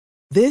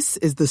This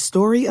is the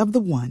story of the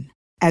one.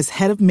 As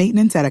head of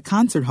maintenance at a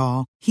concert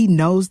hall, he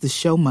knows the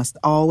show must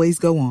always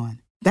go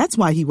on. That's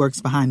why he works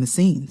behind the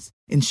scenes,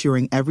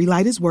 ensuring every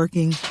light is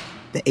working,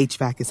 the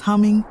HVAC is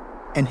humming,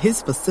 and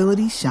his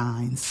facility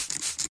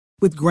shines.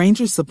 With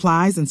Grainger's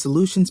supplies and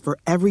solutions for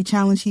every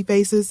challenge he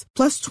faces,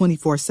 plus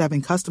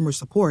 24/7 customer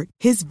support,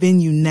 his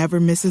venue never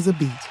misses a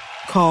beat.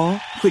 Call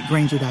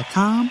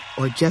quickgrainger.com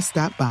or just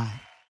stop by.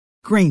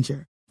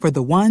 Grainger, for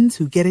the ones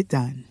who get it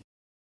done.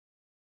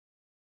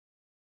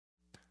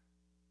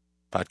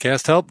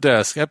 Podcast Help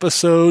Desk,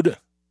 episode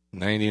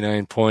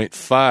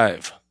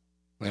 99.5.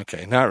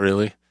 Okay, not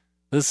really.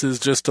 This is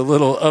just a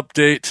little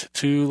update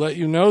to let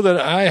you know that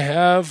I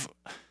have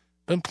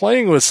been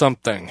playing with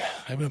something.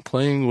 I've been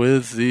playing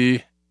with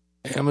the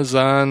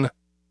Amazon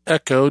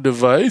Echo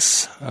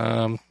device.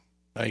 I'm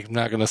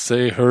not going to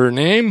say her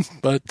name,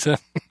 but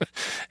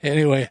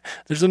anyway,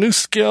 there's a new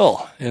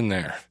skill in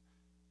there.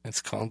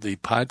 It's called the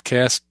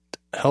Podcast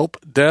Help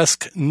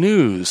Desk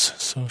News.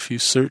 So if you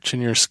search in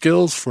your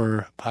skills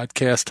for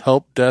Podcast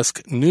Help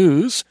Desk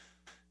News,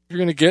 you're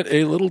going to get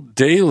a little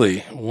daily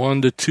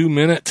 1 to 2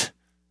 minute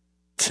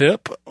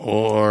tip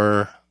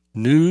or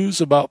news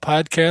about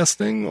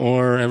podcasting,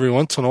 or every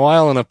once in a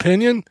while an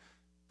opinion.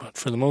 But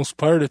for the most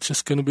part, it's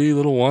just going to be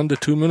little 1 to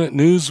 2 minute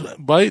news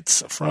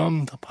bites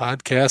from the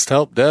Podcast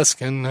Help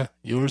Desk and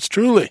yours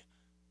truly.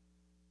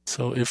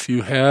 So if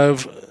you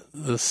have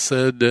the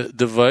said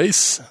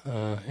device,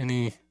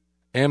 any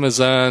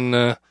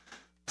Amazon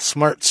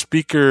smart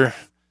speaker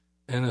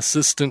and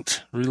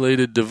assistant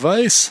related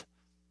device,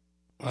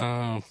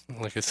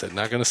 like I said,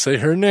 not going to say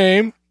her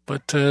name,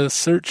 but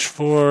search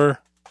for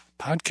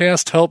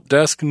Podcast Help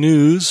Desk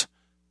News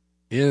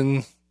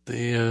in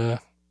the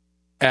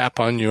app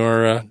on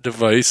your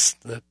device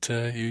that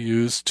you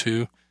use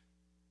to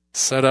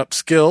set up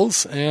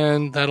skills,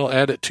 and that'll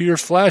add it to your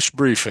flash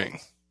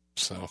briefing.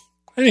 So,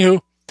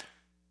 anywho,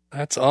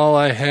 that's all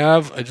I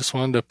have. I just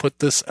wanted to put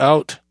this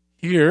out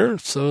here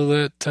so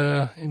that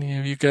any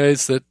of you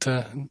guys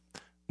that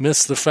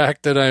miss the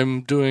fact that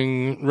I'm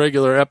doing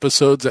regular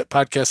episodes at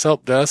Podcast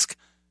Help Desk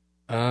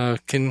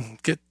can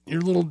get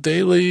your little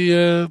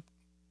daily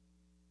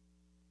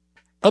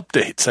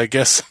updates, I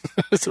guess.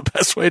 It's the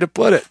best way to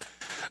put it.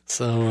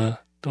 So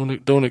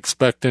don't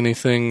expect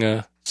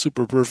anything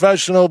super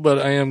professional, but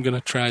I am going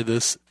to try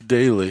this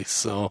daily.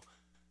 So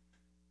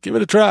give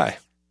it a try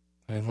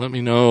and let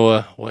me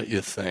know what you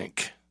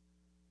think.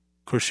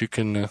 Of course, you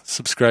can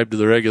subscribe to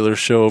the regular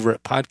show over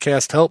at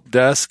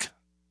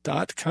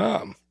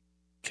podcasthelpdesk.com.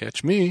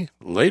 Catch me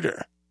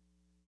later.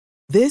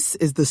 This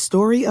is the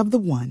story of the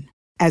one.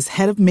 As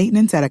head of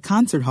maintenance at a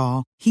concert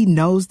hall, he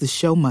knows the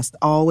show must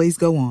always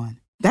go on.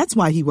 That's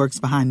why he works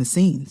behind the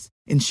scenes,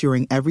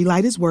 ensuring every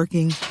light is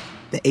working,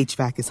 the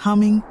HVAC is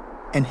humming,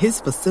 and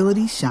his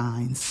facility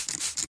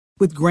shines.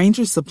 With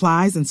Grainger's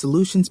supplies and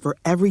solutions for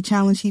every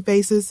challenge he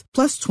faces,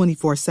 plus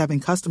 24/7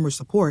 customer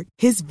support,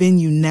 his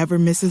venue never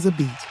misses a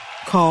beat.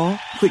 Call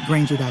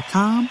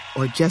quickgrainger.com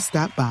or just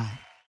stop by.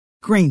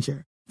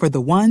 Grainger, for the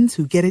ones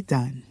who get it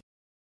done.